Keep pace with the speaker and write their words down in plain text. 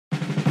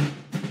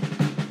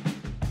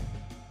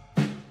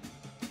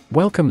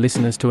Welcome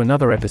listeners to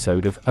another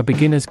episode of A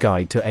Beginner's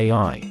Guide to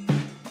AI.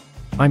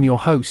 I'm your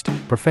host,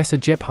 Professor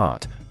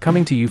Gebhardt,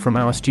 coming to you from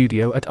our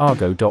studio at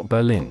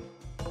Argo.Berlin.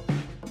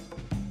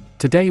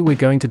 Today we're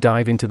going to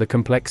dive into the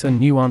complex and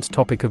nuanced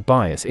topic of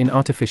bias in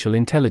artificial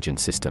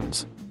intelligence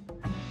systems.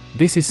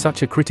 This is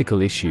such a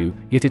critical issue,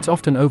 yet it's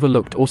often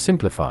overlooked or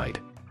simplified.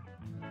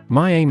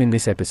 My aim in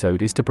this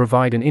episode is to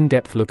provide an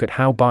in-depth look at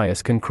how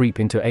bias can creep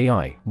into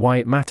AI, why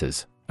it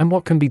matters, and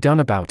what can be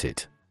done about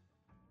it.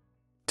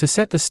 To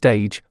set the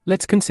stage,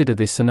 let's consider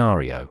this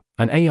scenario.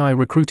 An AI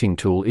recruiting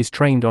tool is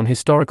trained on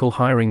historical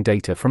hiring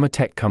data from a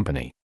tech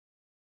company.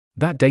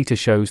 That data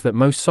shows that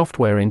most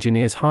software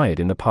engineers hired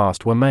in the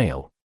past were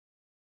male.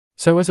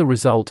 So as a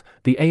result,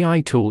 the AI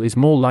tool is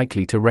more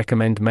likely to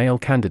recommend male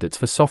candidates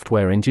for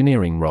software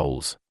engineering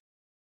roles.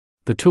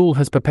 The tool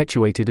has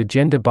perpetuated a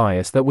gender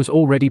bias that was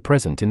already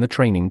present in the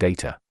training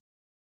data.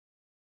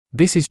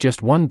 This is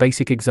just one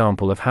basic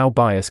example of how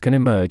bias can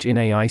emerge in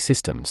AI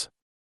systems.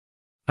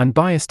 And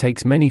bias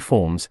takes many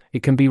forms.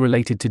 It can be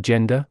related to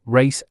gender,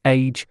 race,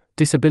 age,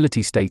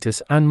 disability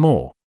status, and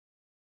more.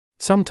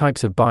 Some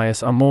types of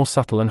bias are more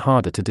subtle and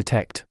harder to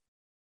detect.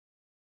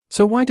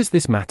 So why does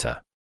this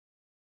matter?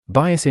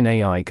 Bias in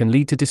AI can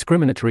lead to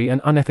discriminatory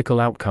and unethical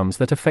outcomes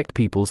that affect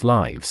people's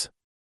lives.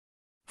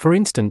 For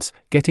instance,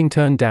 getting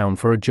turned down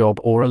for a job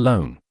or a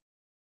loan.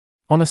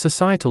 On a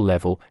societal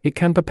level, it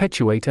can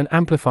perpetuate and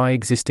amplify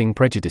existing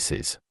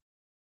prejudices.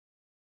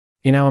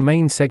 In our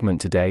main segment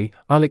today,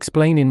 I'll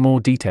explain in more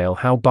detail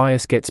how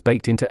bias gets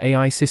baked into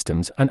AI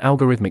systems and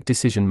algorithmic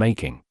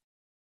decision-making.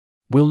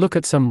 We'll look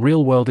at some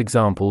real-world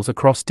examples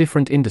across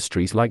different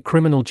industries like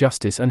criminal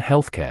justice and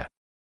healthcare.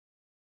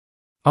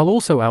 I'll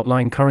also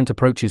outline current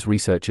approaches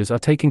researchers are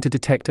taking to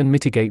detect and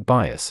mitigate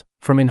bias,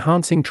 from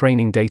enhancing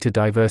training data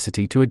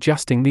diversity to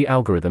adjusting the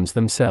algorithms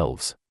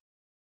themselves.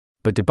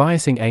 But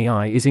debiasing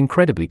AI is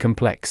incredibly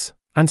complex,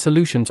 and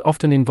solutions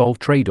often involve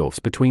trade-offs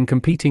between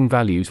competing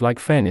values like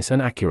fairness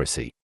and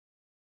accuracy.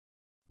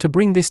 To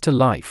bring this to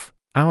life,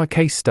 our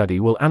case study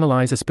will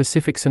analyze a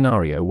specific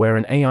scenario where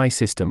an AI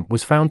system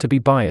was found to be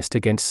biased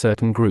against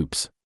certain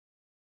groups.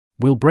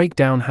 We'll break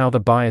down how the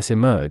bias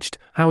emerged,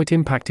 how it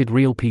impacted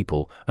real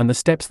people, and the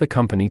steps the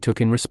company took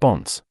in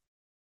response.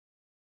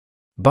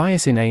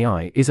 Bias in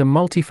AI is a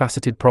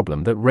multifaceted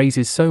problem that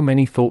raises so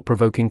many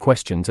thought-provoking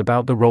questions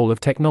about the role of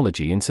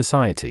technology in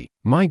society.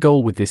 My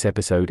goal with this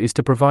episode is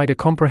to provide a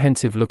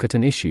comprehensive look at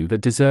an issue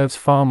that deserves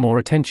far more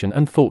attention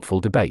and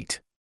thoughtful debate.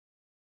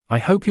 I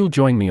hope you'll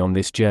join me on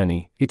this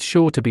journey. It's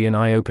sure to be an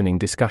eye-opening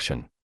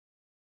discussion.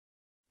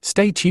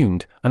 Stay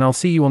tuned, and I'll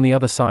see you on the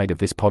other side of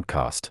this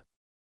podcast.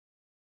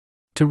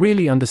 To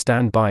really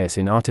understand bias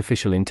in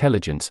artificial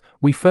intelligence,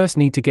 we first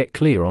need to get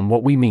clear on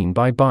what we mean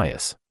by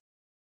bias.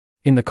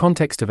 In the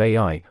context of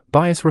AI,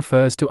 bias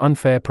refers to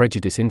unfair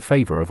prejudice in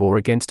favor of or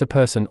against a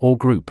person or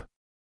group.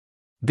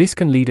 This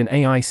can lead an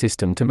AI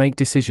system to make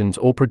decisions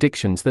or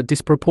predictions that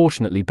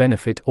disproportionately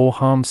benefit or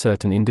harm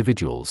certain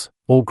individuals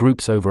or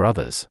groups over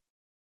others.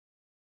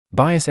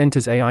 Bias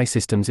enters AI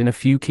systems in a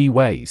few key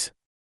ways.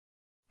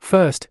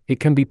 First, it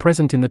can be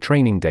present in the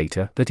training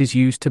data that is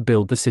used to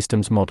build the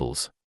system's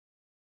models.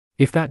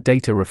 If that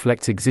data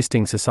reflects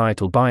existing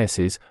societal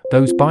biases,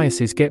 those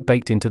biases get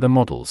baked into the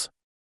models.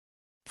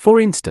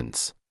 For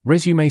instance,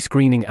 resume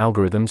screening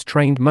algorithms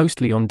trained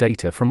mostly on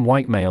data from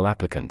white male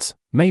applicants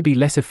may be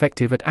less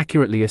effective at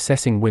accurately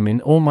assessing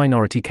women or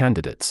minority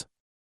candidates.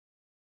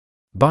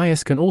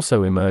 Bias can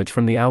also emerge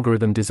from the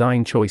algorithm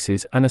design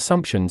choices and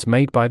assumptions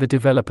made by the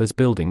developers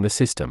building the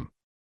system.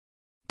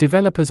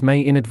 Developers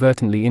may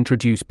inadvertently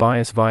introduce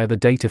bias via the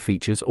data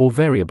features or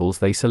variables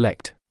they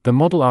select, the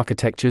model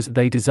architectures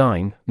they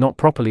design, not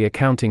properly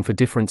accounting for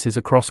differences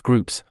across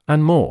groups,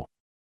 and more.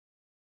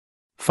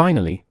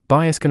 Finally,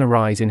 bias can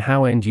arise in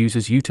how end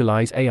users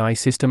utilize AI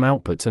system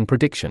outputs and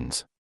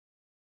predictions.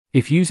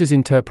 If users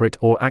interpret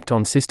or act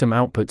on system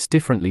outputs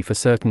differently for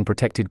certain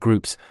protected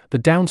groups, the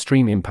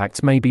downstream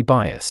impacts may be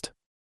biased.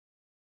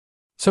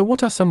 So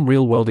what are some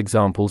real-world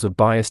examples of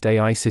biased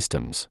AI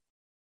systems?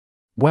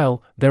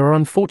 Well, there are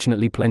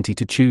unfortunately plenty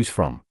to choose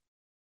from.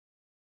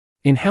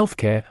 In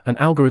healthcare, an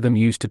algorithm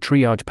used to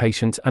triage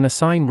patients and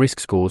assign risk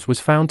scores was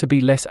found to be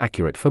less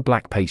accurate for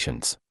Black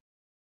patients.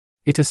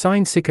 It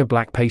assigned sicker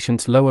Black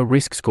patients lower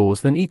risk scores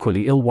than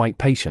equally ill white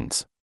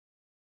patients.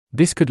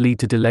 This could lead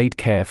to delayed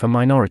care for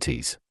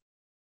minorities.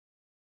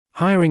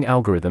 Hiring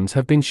algorithms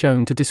have been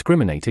shown to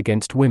discriminate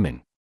against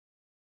women.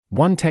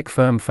 One tech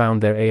firm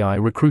found their AI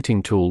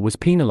recruiting tool was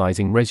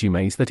penalizing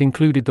resumes that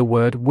included the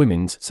word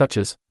women's, such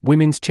as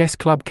women's chess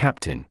club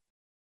captain.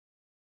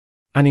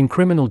 And in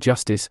criminal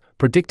justice,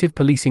 predictive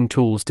policing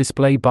tools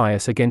display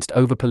bias against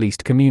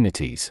over-policed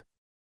communities.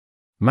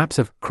 Maps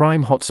of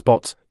crime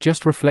hotspots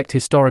just reflect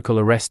historical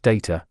arrest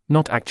data,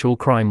 not actual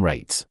crime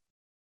rates.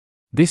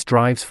 This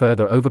drives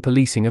further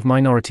over-policing of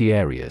minority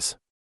areas.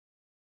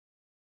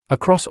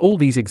 Across all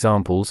these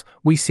examples,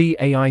 we see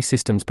AI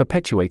systems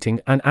perpetuating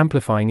and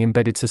amplifying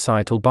embedded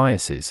societal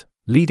biases,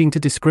 leading to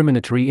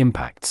discriminatory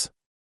impacts.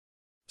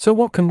 So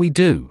what can we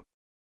do?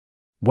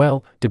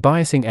 Well,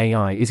 debiasing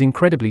AI is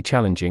incredibly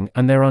challenging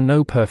and there are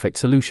no perfect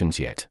solutions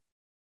yet.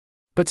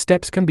 But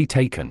steps can be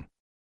taken.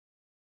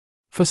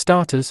 For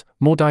starters,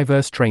 more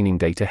diverse training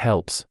data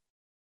helps.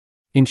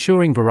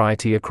 Ensuring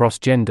variety across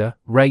gender,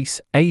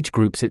 race, age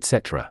groups,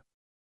 etc.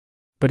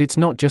 But it's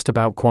not just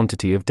about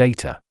quantity of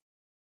data.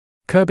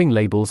 Curbing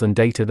labels and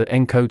data that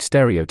encode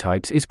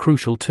stereotypes is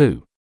crucial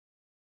too.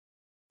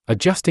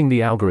 Adjusting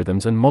the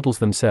algorithms and models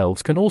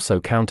themselves can also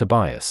counter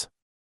bias.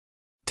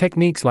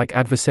 Techniques like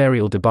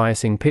adversarial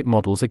debiasing pit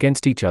models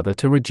against each other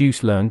to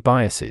reduce learned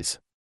biases.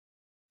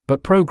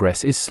 But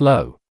progress is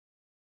slow.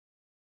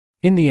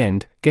 In the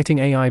end, getting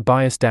AI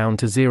bias down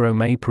to zero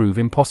may prove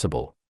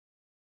impossible.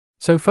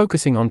 So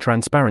focusing on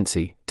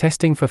transparency,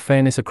 testing for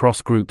fairness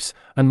across groups,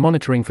 and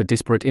monitoring for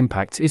disparate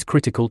impacts is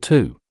critical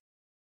too.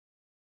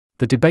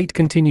 The debate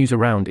continues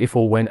around if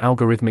or when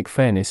algorithmic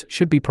fairness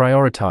should be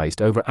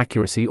prioritized over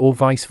accuracy or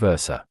vice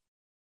versa.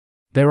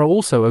 There are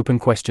also open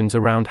questions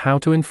around how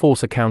to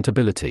enforce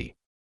accountability.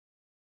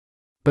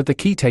 But the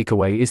key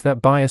takeaway is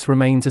that bias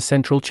remains a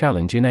central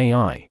challenge in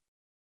AI.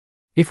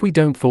 If we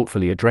don't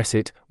thoughtfully address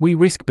it, we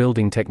risk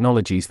building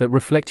technologies that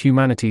reflect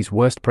humanity's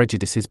worst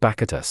prejudices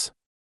back at us.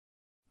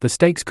 The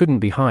stakes couldn't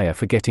be higher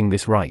for getting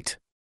this right.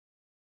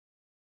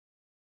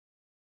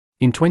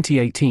 In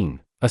 2018,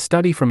 a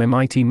study from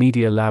MIT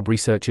Media Lab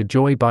researcher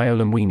Joy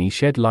Biolamwini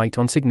shed light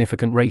on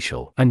significant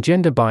racial and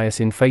gender bias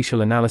in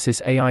facial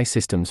analysis AI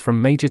systems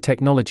from major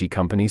technology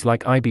companies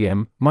like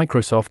IBM,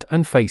 Microsoft,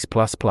 and Face++.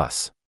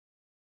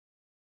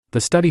 The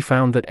study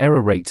found that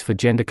error rates for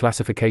gender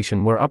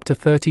classification were up to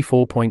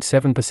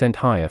 34.7%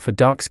 higher for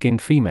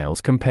dark-skinned females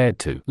compared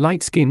to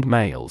light-skinned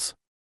males.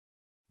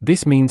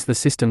 This means the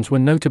systems were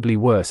notably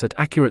worse at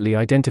accurately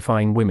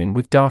identifying women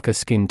with darker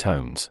skin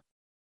tones.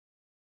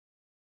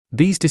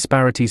 These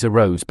disparities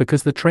arose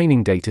because the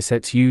training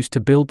datasets used to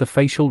build the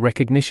facial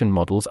recognition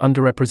models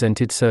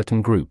underrepresented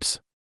certain groups.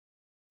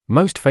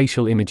 Most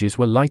facial images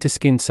were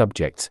lighter-skinned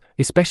subjects,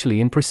 especially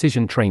in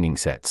precision training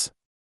sets.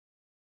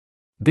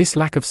 This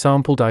lack of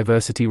sample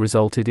diversity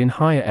resulted in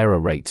higher error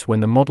rates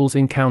when the models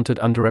encountered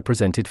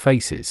underrepresented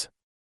faces.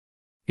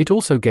 It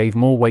also gave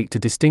more weight to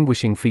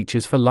distinguishing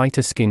features for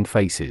lighter-skinned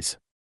faces.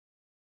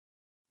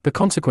 The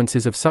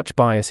consequences of such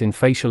bias in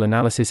facial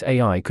analysis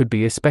AI could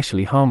be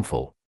especially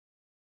harmful.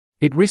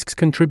 It risks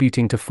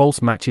contributing to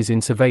false matches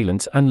in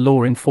surveillance and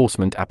law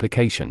enforcement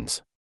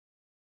applications.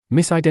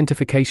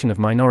 Misidentification of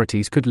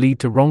minorities could lead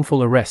to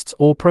wrongful arrests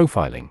or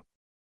profiling.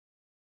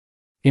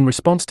 In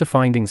response to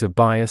findings of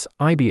bias,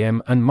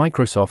 IBM and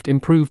Microsoft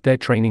improved their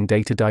training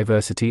data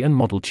diversity and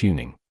model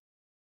tuning.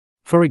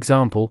 For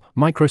example,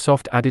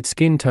 Microsoft added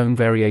skin tone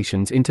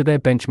variations into their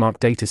benchmark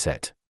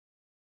dataset.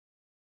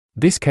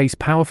 This case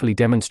powerfully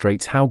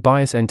demonstrates how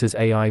bias enters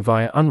AI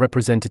via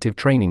unrepresentative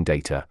training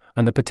data,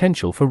 and the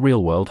potential for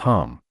real-world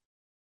harm.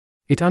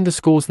 It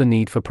underscores the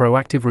need for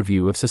proactive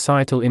review of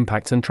societal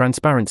impacts and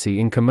transparency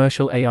in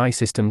commercial AI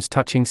systems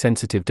touching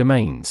sensitive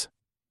domains.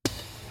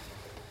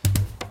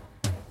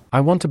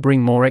 I want to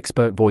bring more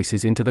expert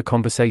voices into the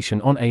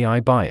conversation on AI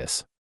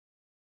bias.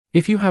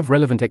 If you have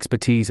relevant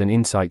expertise and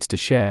insights to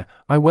share,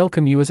 I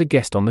welcome you as a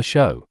guest on the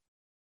show.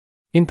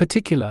 In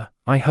particular,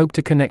 I hope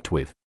to connect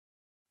with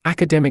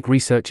academic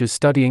researchers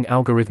studying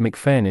algorithmic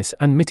fairness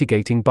and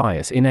mitigating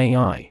bias in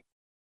AI.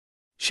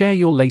 Share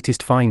your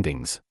latest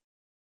findings.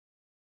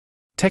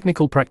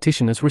 Technical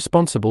practitioners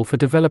responsible for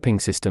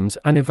developing systems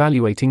and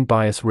evaluating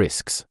bias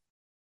risks.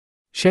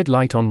 Shed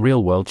light on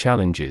real-world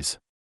challenges.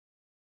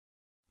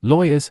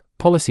 Lawyers,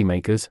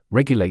 policymakers,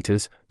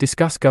 regulators,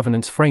 discuss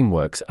governance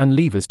frameworks and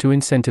levers to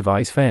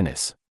incentivize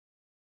fairness.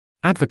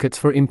 Advocates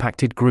for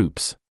impacted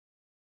groups.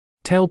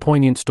 Tell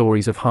poignant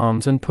stories of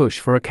harms and push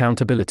for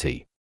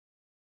accountability.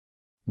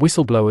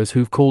 Whistleblowers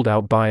who've called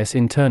out bias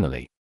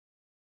internally.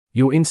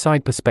 Your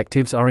inside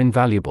perspectives are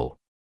invaluable.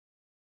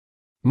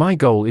 My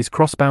goal is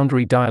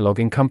cross-boundary dialogue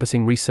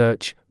encompassing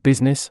research,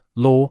 business,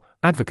 law,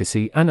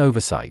 advocacy, and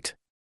oversight.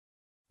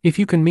 If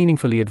you can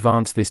meaningfully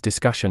advance this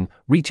discussion,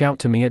 reach out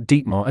to me at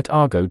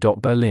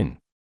dietmar@argo.berlin.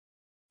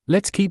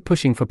 Let's keep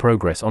pushing for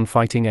progress on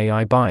fighting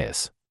AI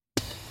bias.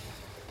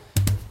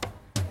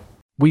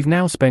 We've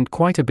now spent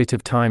quite a bit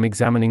of time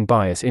examining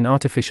bias in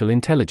artificial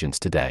intelligence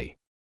today.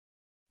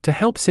 To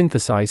help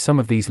synthesize some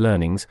of these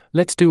learnings,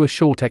 let's do a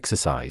short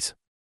exercise.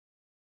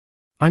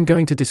 I'm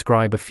going to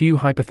describe a few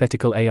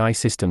hypothetical AI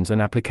systems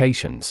and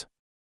applications.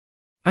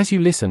 As you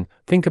listen,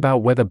 think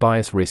about whether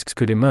bias risks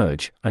could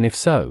emerge, and if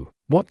so,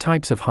 what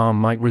types of harm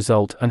might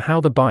result and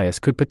how the bias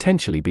could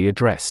potentially be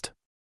addressed.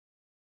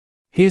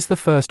 Here's the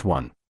first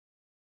one.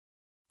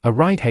 A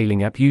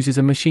ride-hailing app uses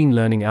a machine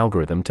learning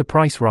algorithm to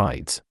price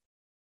rides.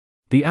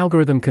 The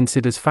algorithm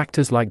considers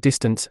factors like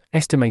distance,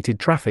 estimated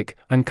traffic,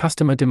 and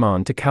customer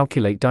demand to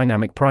calculate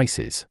dynamic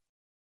prices.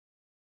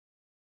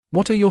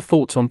 What are your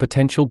thoughts on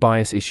potential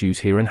bias issues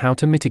here and how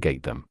to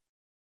mitigate them?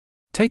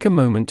 Take a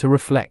moment to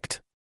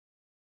reflect.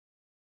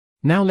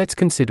 Now let's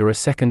consider a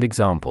second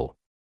example.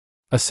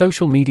 A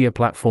social media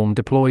platform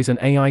deploys an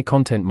AI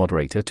content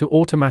moderator to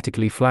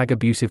automatically flag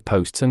abusive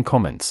posts and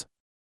comments.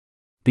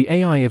 The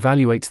AI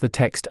evaluates the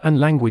text and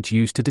language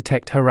used to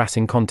detect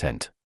harassing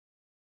content.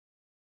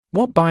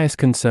 What bias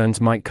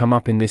concerns might come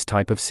up in this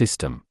type of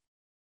system?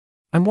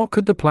 And what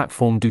could the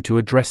platform do to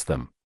address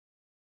them?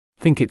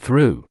 Think it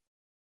through.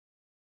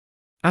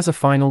 As a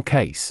final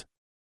case,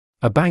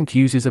 a bank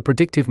uses a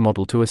predictive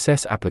model to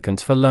assess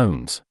applicants for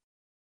loans.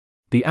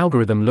 The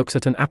algorithm looks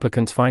at an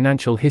applicant's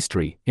financial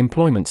history,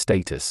 employment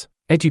status,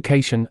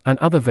 education, and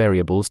other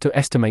variables to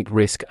estimate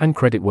risk and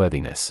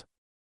creditworthiness.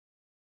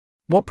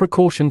 What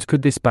precautions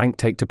could this bank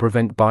take to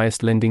prevent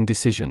biased lending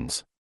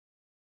decisions?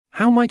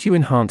 How might you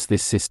enhance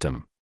this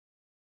system?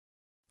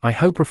 I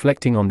hope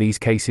reflecting on these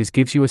cases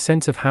gives you a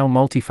sense of how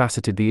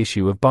multifaceted the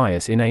issue of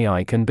bias in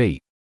AI can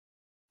be.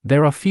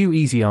 There are few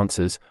easy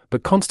answers,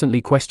 but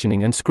constantly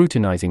questioning and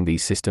scrutinizing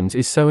these systems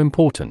is so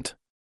important.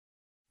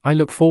 I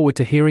look forward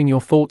to hearing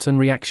your thoughts and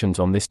reactions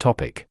on this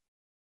topic.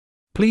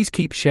 Please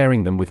keep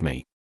sharing them with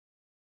me.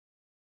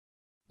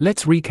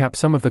 Let's recap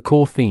some of the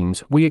core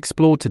themes we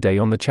explored today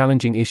on the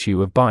challenging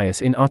issue of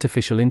bias in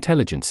artificial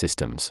intelligence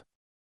systems.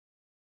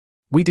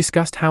 We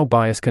discussed how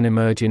bias can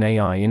emerge in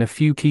AI in a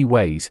few key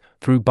ways,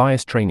 through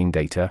bias training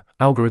data,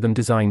 algorithm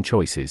design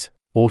choices,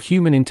 or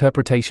human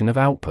interpretation of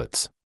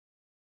outputs.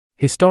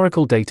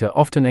 Historical data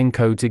often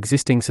encodes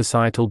existing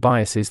societal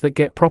biases that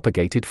get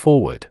propagated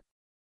forward.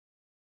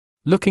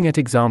 Looking at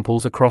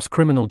examples across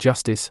criminal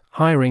justice,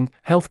 hiring,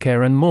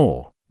 healthcare, and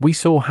more, we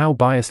saw how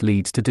bias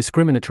leads to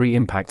discriminatory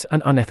impacts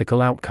and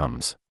unethical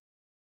outcomes.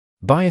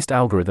 Biased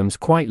algorithms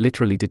quite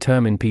literally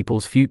determine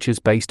people's futures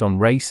based on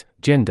race,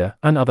 gender,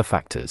 and other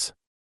factors.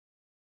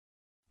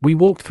 We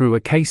walked through a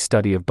case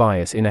study of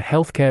bias in a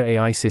healthcare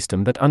AI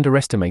system that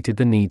underestimated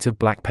the needs of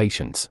Black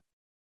patients.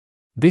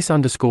 This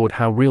underscored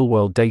how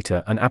real-world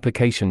data and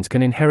applications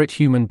can inherit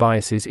human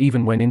biases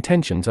even when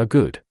intentions are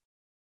good.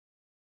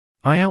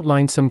 I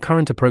outlined some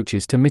current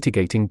approaches to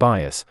mitigating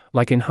bias,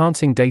 like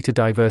enhancing data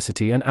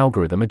diversity and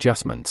algorithm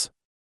adjustments.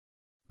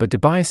 But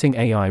debiasing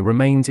AI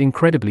remains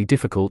incredibly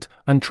difficult,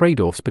 and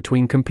trade-offs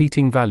between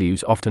competing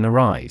values often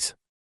arise.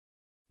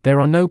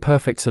 There are no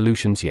perfect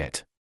solutions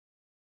yet.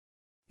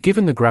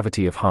 Given the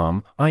gravity of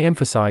harm, I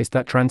emphasized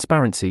that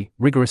transparency,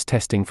 rigorous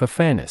testing for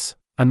fairness,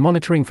 and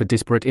monitoring for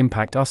disparate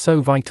impact are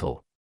so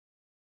vital.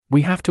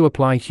 We have to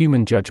apply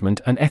human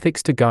judgment and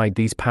ethics to guide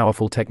these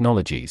powerful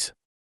technologies.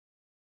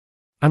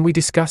 And we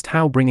discussed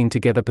how bringing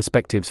together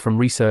perspectives from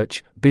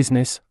research,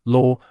 business,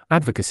 law,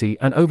 advocacy,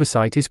 and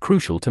oversight is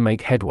crucial to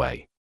make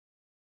headway.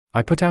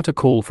 I put out a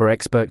call for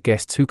expert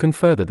guests who can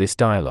further this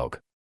dialogue.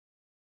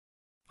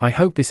 I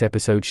hope this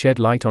episode shed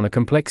light on a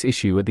complex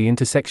issue at the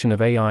intersection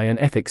of AI and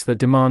ethics that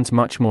demands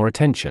much more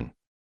attention.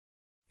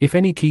 If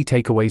any key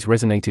takeaways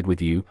resonated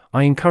with you,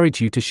 I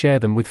encourage you to share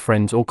them with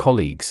friends or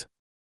colleagues.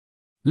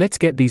 Let's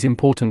get these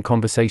important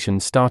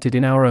conversations started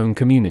in our own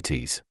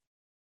communities.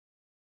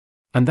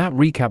 And that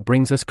recap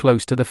brings us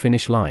close to the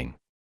finish line.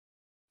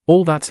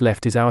 All that's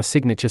left is our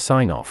signature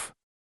sign-off.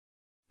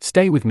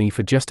 Stay with me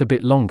for just a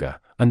bit longer,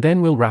 and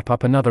then we'll wrap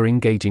up another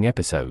engaging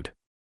episode.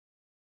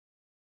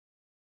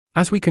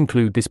 As we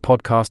conclude this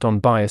podcast on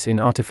bias in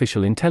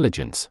artificial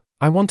intelligence,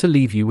 I want to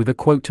leave you with a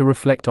quote to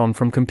reflect on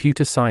from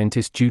computer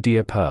scientist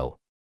Judea Pearl.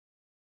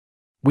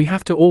 We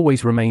have to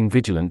always remain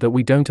vigilant that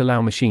we don't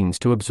allow machines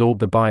to absorb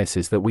the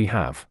biases that we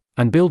have,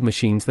 and build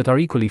machines that are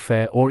equally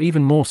fair or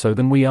even more so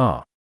than we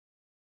are.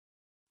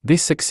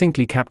 This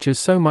succinctly captures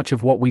so much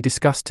of what we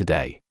discussed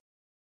today.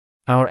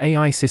 Our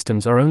AI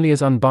systems are only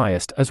as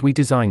unbiased as we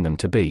design them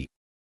to be.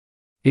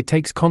 It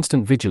takes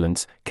constant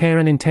vigilance, care,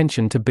 and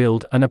intention to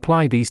build and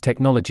apply these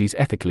technologies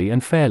ethically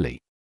and fairly.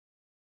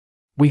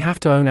 We have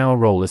to own our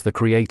role as the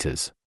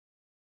creators.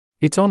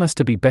 It's on us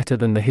to be better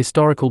than the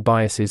historical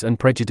biases and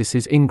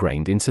prejudices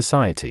ingrained in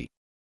society.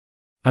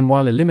 And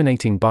while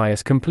eliminating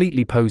bias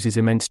completely poses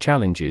immense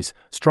challenges,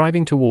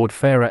 striving toward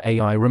fairer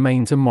AI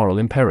remains a moral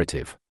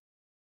imperative.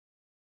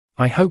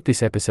 I hope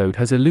this episode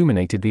has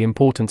illuminated the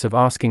importance of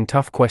asking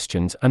tough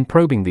questions and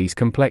probing these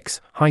complex,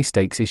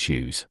 high-stakes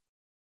issues.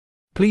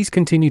 Please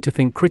continue to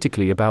think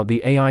critically about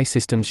the AI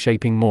systems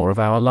shaping more of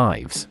our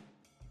lives.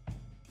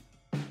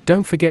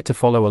 Don't forget to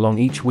follow along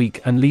each week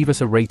and leave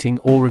us a rating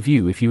or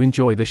review if you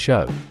enjoy the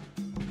show.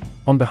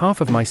 On behalf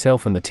of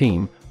myself and the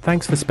team,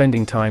 thanks for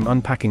spending time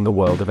unpacking the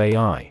world of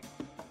AI.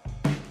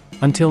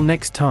 Until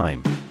next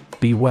time,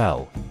 be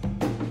well.